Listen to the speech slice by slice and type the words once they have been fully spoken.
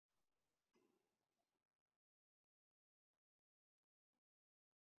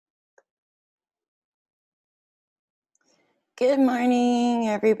Good morning,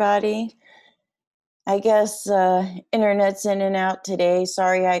 everybody. I guess internet's in and out today.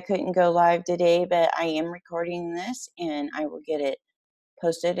 Sorry I couldn't go live today, but I am recording this and I will get it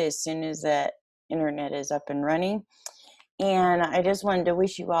posted as soon as that internet is up and running. And I just wanted to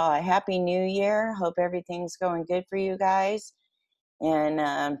wish you all a happy new year. Hope everything's going good for you guys.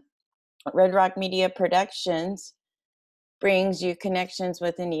 And Red Rock Media Productions brings you Connections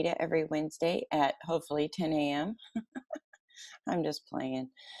with Anita every Wednesday at hopefully 10 a.m. I'm just playing.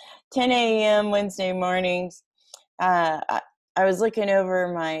 10 a.m. Wednesday mornings. I was looking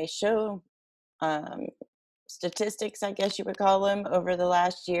over my show statistics, I guess you would call them, over the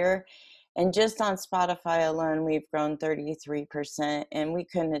last year. And just on Spotify alone, we've grown 33%. And we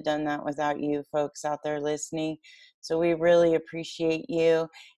couldn't have done that without you folks out there listening. So we really appreciate you.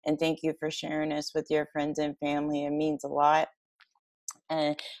 And thank you for sharing us with your friends and family. It means a lot.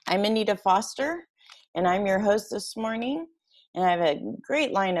 I'm Anita Foster, and I'm your host this morning. And I have a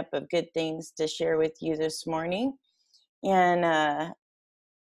great lineup of good things to share with you this morning. And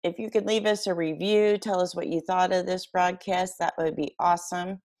if you could leave us a review, tell us what you thought of this broadcast, that would be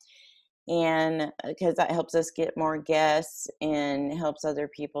awesome. And because that helps us get more guests and helps other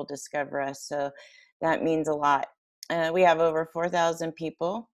people discover us. So that means a lot. We have over 4,000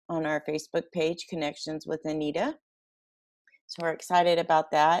 people on our Facebook page, Connections with Anita. So we're excited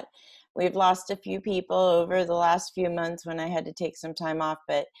about that. We've lost a few people over the last few months when I had to take some time off,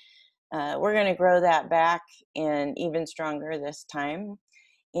 but we're going to grow that back and even stronger this time.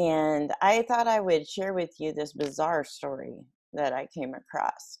 And I thought I would share with you this bizarre story that I came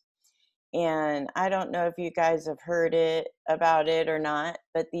across. And I don't know if you guys have heard about it or not,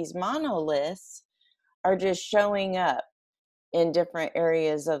 but these monoliths are just showing up in different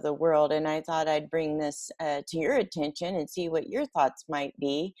areas of the world. And I thought I'd bring this to your attention and see what your thoughts might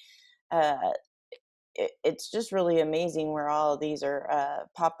be. It's just really amazing where all of these are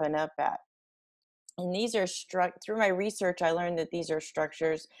popping up at. And these are through my research, I learned that these are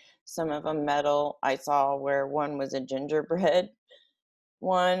structures, some of them metal. I saw where one was a gingerbread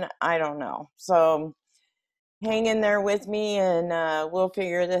one. I don't know. So hang in there with me and we'll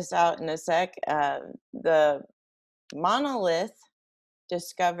figure this out in a sec. The monolith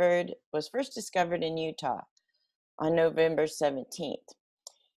was first discovered in Utah on November 17th.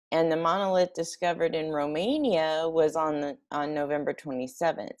 And the monolith discovered in Romania was on November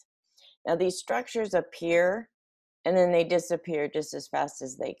 27th. Now these structures appear and then they disappear just as fast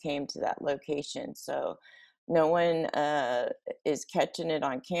as they came to that location. So no one is catching it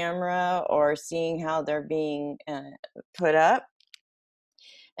on camera or seeing how they're being put up.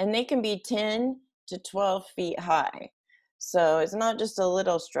 And they can be 10 to 12 feet high. So it's not just a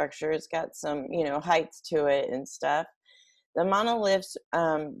little structure, it's got some, heights to it and stuff. The monolith's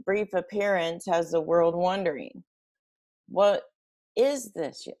brief appearance has the world wondering, what is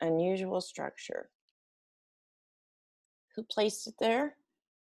this unusual structure? Who placed it there?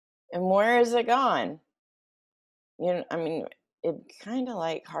 And where is it gone? It's kind of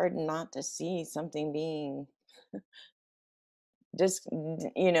like hard not to see something being just, what's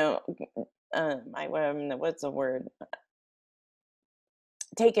the word?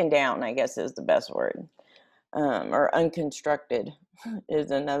 Taken down, I guess is the best word. Or unconstructed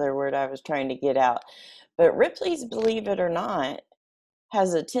is another word I was trying to get out. But Ripley's, believe it or not,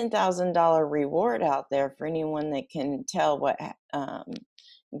 has a $10,000 reward out there for anyone that can tell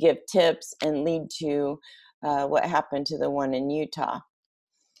give tips and lead to what happened to the one in Utah.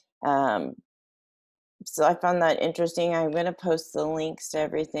 So I found that interesting. I'm going to post the links to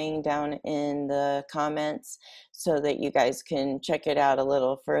everything down in the comments so that you guys can check it out a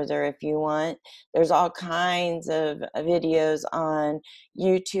little further if you want. There's all kinds of videos on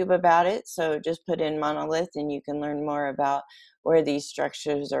YouTube about it. So just put in monolith and you can learn more about where these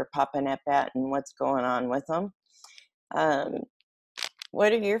structures are popping up at and what's going on with them.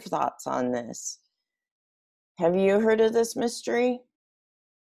 What are your thoughts on this? Have you heard of this mystery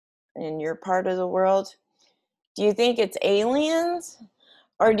in your part of the world? Do you think it's aliens,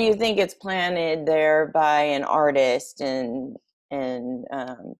 or do you think it's planted there by an artist and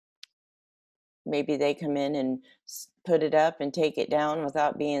maybe they come in and put it up and take it down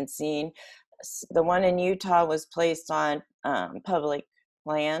without being seen? The one in Utah was placed on public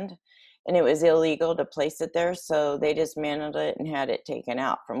land, and it was illegal to place it there, so they dismantled it and had it taken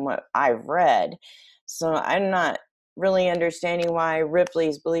out, from what I've read. So I'm not really understanding why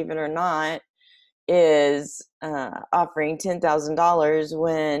Ripley's, believe it or not, is offering $10,000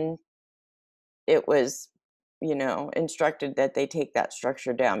 when it was, instructed that they take that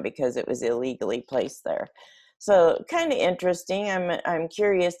structure down because it was illegally placed there. So kind of interesting. I'm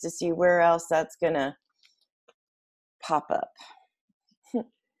curious to see where else that's gonna pop-up.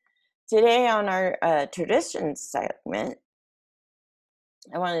 Today on our traditions segment,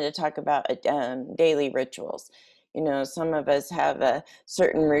 I wanted to talk about daily rituals. You know, some of us have a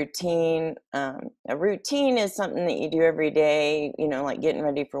certain routine. A routine is something that you do every day, you know, like getting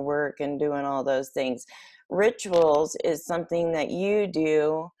ready for work and doing all those things. Rituals is something that you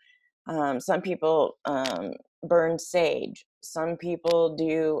do. Some people burn sage. Some people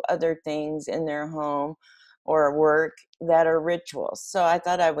do other things in their home or work that are rituals. So I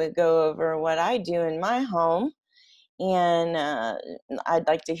thought I would go over what I do in my home, and I'd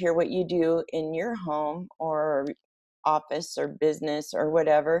like to hear what you do in your home or office or business or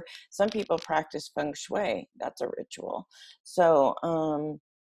whatever. Some people practice feng shui. That's a ritual. So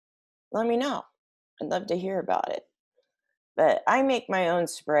let me know. I'd love to hear about it. But I make my own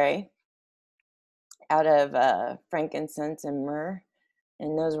spray out of frankincense and myrrh,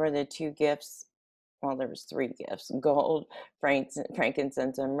 and those were the two gifts. Well, there was three gifts: gold,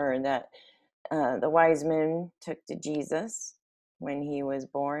 frankincense, and myrrh that the wise men took to Jesus when he was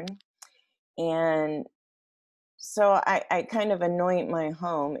born. And so I kind of anoint my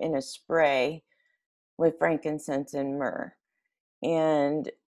home in a spray with frankincense and myrrh. And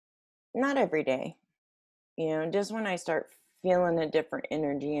not every day, you know, just when I start feeling a different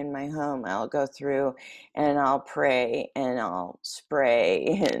energy in my home, I'll go through and I'll pray and I'll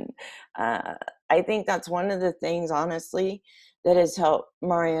spray. And I think that's one of the things, honestly, that has helped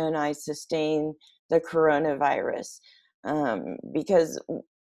Mario and I sustain the coronavirus, because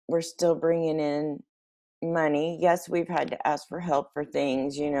we're still bringing in money. Yes, we've had to ask for help for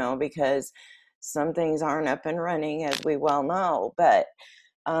things, you know, because some things aren't up and running, as we well know. But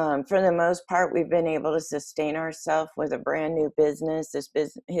for the most part, we've been able to sustain ourselves with a brand new business.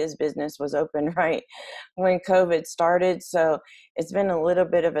 His business was open right when COVID started, so it's been a little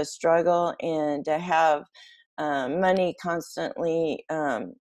bit of a struggle. And to have money constantly,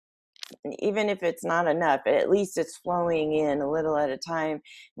 even if it's not enough, at least it's flowing in a little at a time,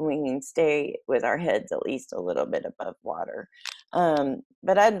 and we can stay with our heads at least a little bit above water.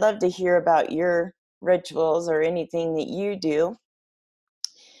 But I'd love to hear about your rituals or anything that you do.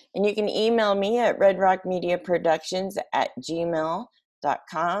 And you can email me at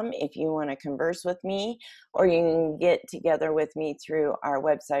redrockmediaproductions@gmail.com if you want to converse with me, or you can get together with me through our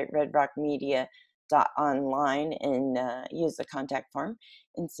website, redrockmedia.online, and use the contact form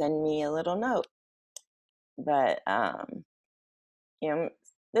and send me a little note. But, you know,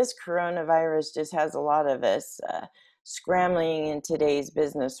 this coronavirus just has a lot of us scrambling in today's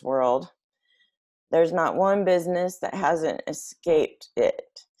business world. There's not one business that hasn't escaped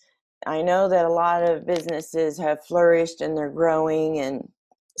it. I know that a lot of businesses have flourished and they're growing and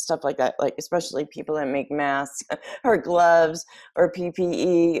stuff like that, like especially people that make masks or gloves or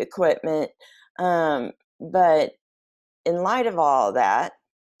PPE equipment. But in light of all that,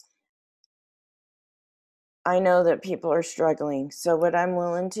 I know that people are struggling. So what I'm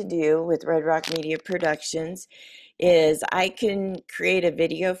willing to do with Red Rock Media Productions is I can create a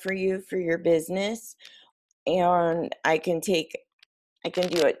video for you for your business, and I can do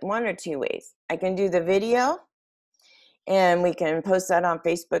it one or two ways. I can do the video, and we can post that on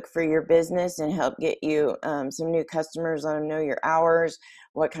Facebook for your business and help get you some new customers, let them know your hours,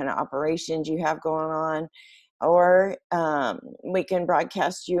 what kind of operations you have going on. Or we can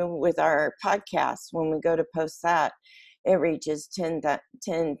broadcast you with our podcast. When we go to post that, it reaches 10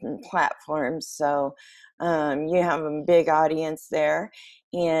 platforms. So you have a big audience there,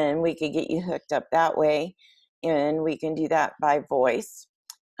 and we could get you hooked up that way. And we can do that by voice.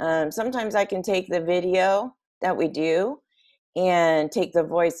 Sometimes I can take the video that we do and take the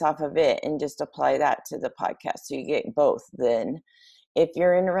voice off of it and just apply that to the podcast. So you get both then. If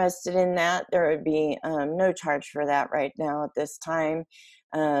you're interested in that, there would be no charge for that right now at this time.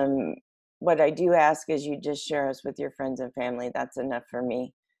 What I do ask is you just share us with your friends and family. That's enough for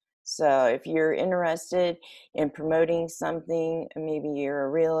me. So if you're interested in promoting something, maybe you're a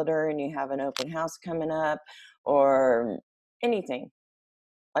realtor and you have an open house coming up or anything,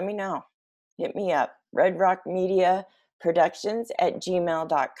 let me know. Hit me up. Red Rock Media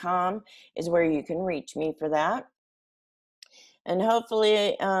Productions@gmail.com is where you can reach me for that. And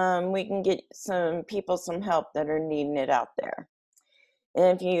hopefully we can get some people some help that are needing it out there.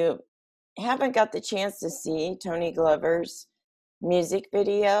 And if you haven't got the chance to see Tony Glover's music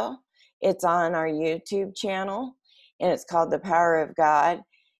video, it's on our YouTube channel, and it's called The Power of God.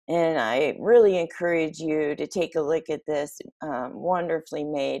 And I really encourage you to take a look at this wonderfully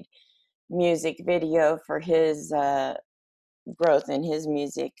made music video for his growth in his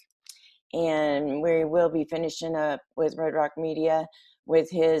music. And we will be finishing up with Red Rock Media with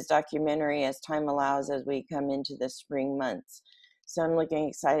his documentary as time allows as we come into the spring months. So I'm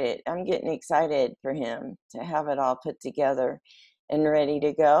excited. I'm getting excited for him to have it all put together and ready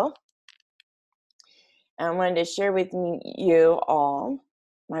to go. I wanted to share with you all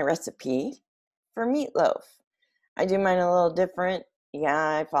my recipe for meatloaf. I do mine a little different.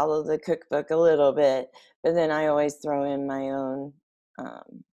 Yeah, I follow the cookbook a little bit, but then I always throw in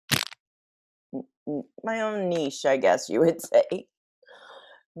um, my own niche, I guess you would say.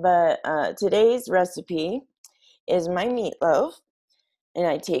 But today's recipe is my meatloaf, and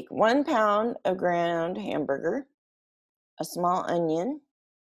I take 1 pound of ground hamburger, a small onion,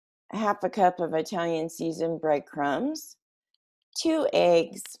 a half a cup of Italian seasoned breadcrumbs, 2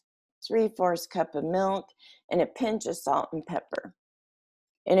 eggs, 3/4 cup of milk, and a pinch of salt and pepper.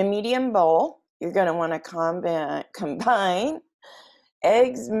 In a medium bowl, you're going to want to combine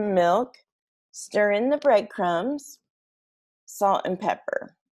eggs, milk, stir in the breadcrumbs, salt, and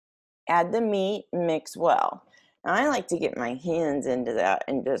pepper. Add the meat, mix well. Now, I like to get my hands into that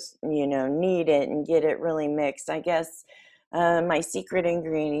and just, knead it and get it really mixed. I guess my secret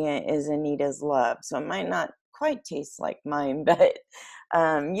ingredient is Anita's love. So it might not quite taste like mine, but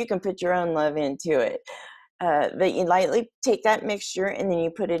you can put your own love into it. But you lightly take that mixture and then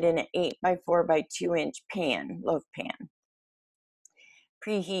you put it in an 8 by 4 by 2 inch pan, loaf pan.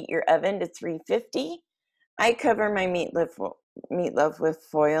 Preheat your oven to 350. I cover my meatloaf with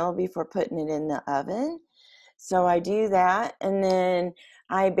foil before putting it in the oven. So I do that, and then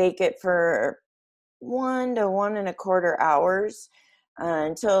I bake it for 1 to 1.25 hours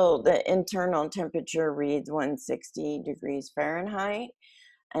until the internal temperature reads 160 degrees Fahrenheit.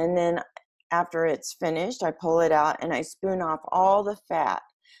 And then after it's finished, I pull it out and I spoon off all the fat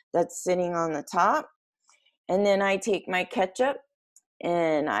that's sitting on the top. And then I take my ketchup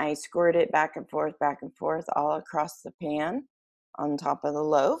and I squirt it back and forth all across the pan on top of the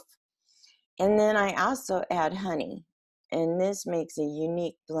loaf. And then I also add honey, and this makes a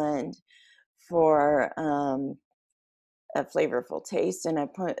unique blend for a flavorful taste. And I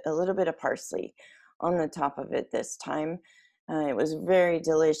put a little bit of parsley on the top of it this time. It was very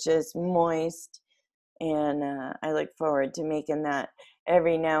delicious, moist, and I look forward to making that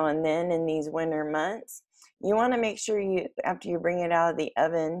every now and then in these winter months. You want to make sure after you bring it out of the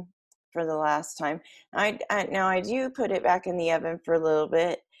oven for the last time. Now I do put it back in the oven for a little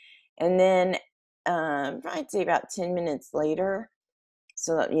bit, and then I'd say about 10 minutes later,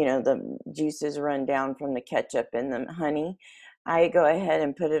 so that the juices run down from the ketchup and the honey, I go ahead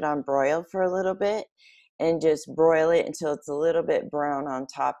and put it on broil for a little bit and just broil it until it's a little bit brown on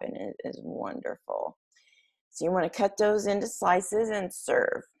top, and it is wonderful. So you want to cut those into slices and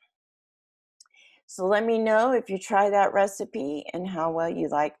serve. So let me know if you try that recipe and how well you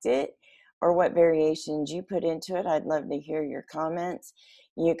liked it, or what variations you put into it. I'd love to hear your comments.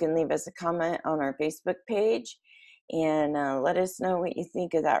 You can leave us a comment on our Facebook page and let us know what you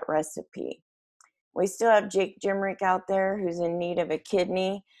think of that recipe. We still have Jake Jimrick out there who's in need of a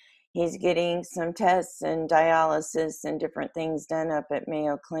kidney. He's getting some tests and dialysis and different things done up at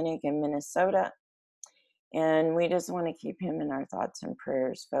Mayo Clinic in Minnesota. And we just want to keep him in our thoughts and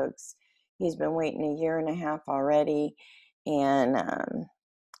prayers, folks. He's been waiting 1.5 years already. And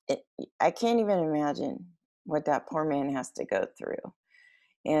I can't even imagine what that poor man has to go through.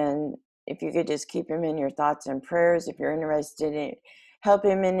 And if you could just keep him in your thoughts and prayers, if you're interested in help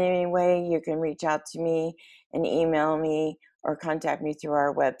him in any way, you can reach out to me and email me or contact me through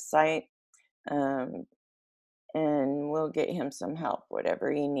our website. And we'll get him some help,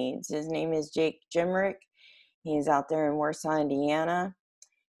 whatever he needs. His name is Jake Jimrick. He's out there in Warsaw, Indiana.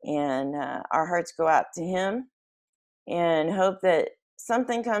 And our hearts go out to him and hope that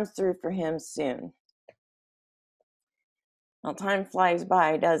something comes through for him soon. Well, time flies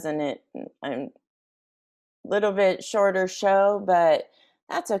by, doesn't it? I'm a little bit shorter show, but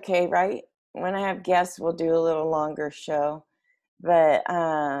that's okay, right? When I have guests, we'll do a little longer show. But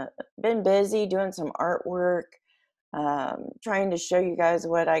been busy doing some artwork, trying to show you guys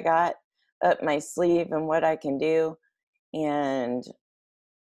what I got up my sleeve and what I can do. And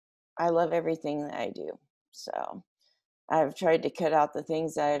I love everything that I do. So I've tried to cut out the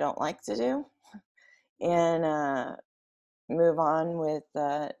things that I don't like to do and move on with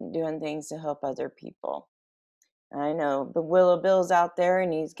doing things to help other people. I know the Willow Bill's out there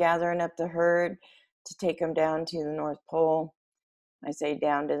and he's gathering up the herd to take them down to the North Pole. I say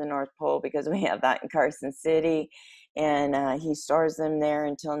down to the North Pole because we have that in Carson City, and he stores them there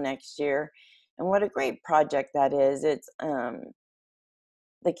until next year. And what a great project that is. It's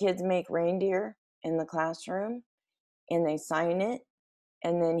the kids make reindeer in the classroom and they sign it,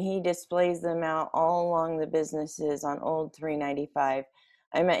 and then he displays them out all along the businesses on Old 395.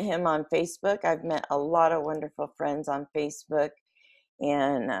 I met him on Facebook. I've met a lot of wonderful friends on Facebook,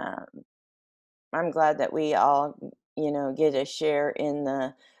 and I'm glad that we all, get a share in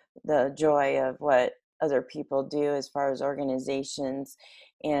the joy of what other people do as far as organizations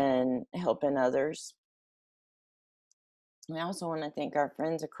and helping others. I also want to thank our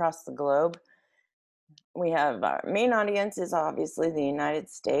friends across the globe. We have our main audience is obviously the United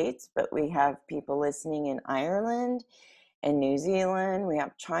States, but we have people listening in Ireland and New Zealand. We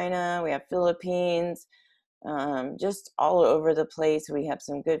have China, we have Philippines, just all over the place. We have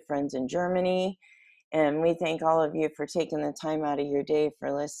some good friends in Germany. And we thank all of you for taking the time out of your day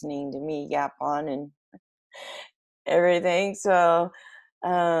for listening to me yap on and everything. So,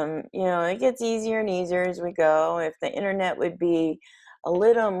 it gets easier and easier as we go. If the internet would be a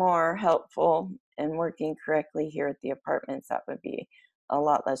little more helpful and working correctly here at the apartments, that would be a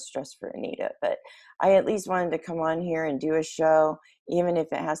lot less stress for Anita. But I at least wanted to come on here and do a show, even if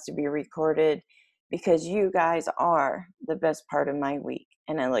it has to be recorded, because you guys are the best part of my week.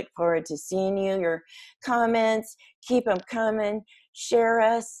 And I look forward to seeing you, your comments, keep them coming, share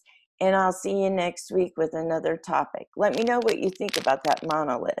us, and I'll see you next week with another topic. Let me know what you think about that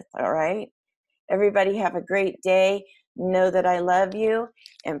monolith, all right? Everybody have a great day. Know that I love you.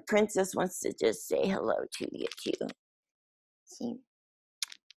 And Princess wants to just say hello to you, too.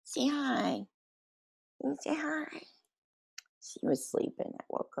 Say hi. Say hi. She was sleeping. I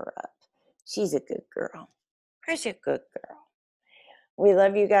woke her up. She's a good girl. She's a good girl. We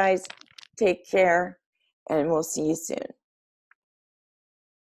love you guys. Take care, and we'll see you soon.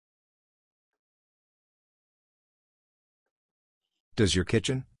 Does your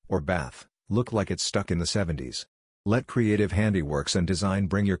kitchen, or bath, look like it's stuck in the 70s? Let Creative Handiworks and Design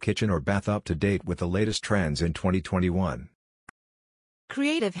bring your kitchen or bath up to date with the latest trends in 2021.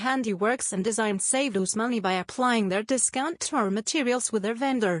 Creative Handiworks and Design saved us money by applying their discount to our materials with their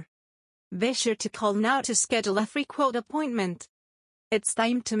vendor. Be sure to call now to schedule a free quote appointment. It's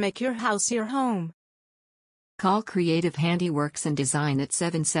time to make your house your home. Call Creative Handiworks and Design at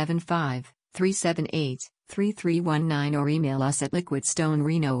 775-378-3319 or email us at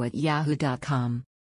liquidstonereno@yahoo.com.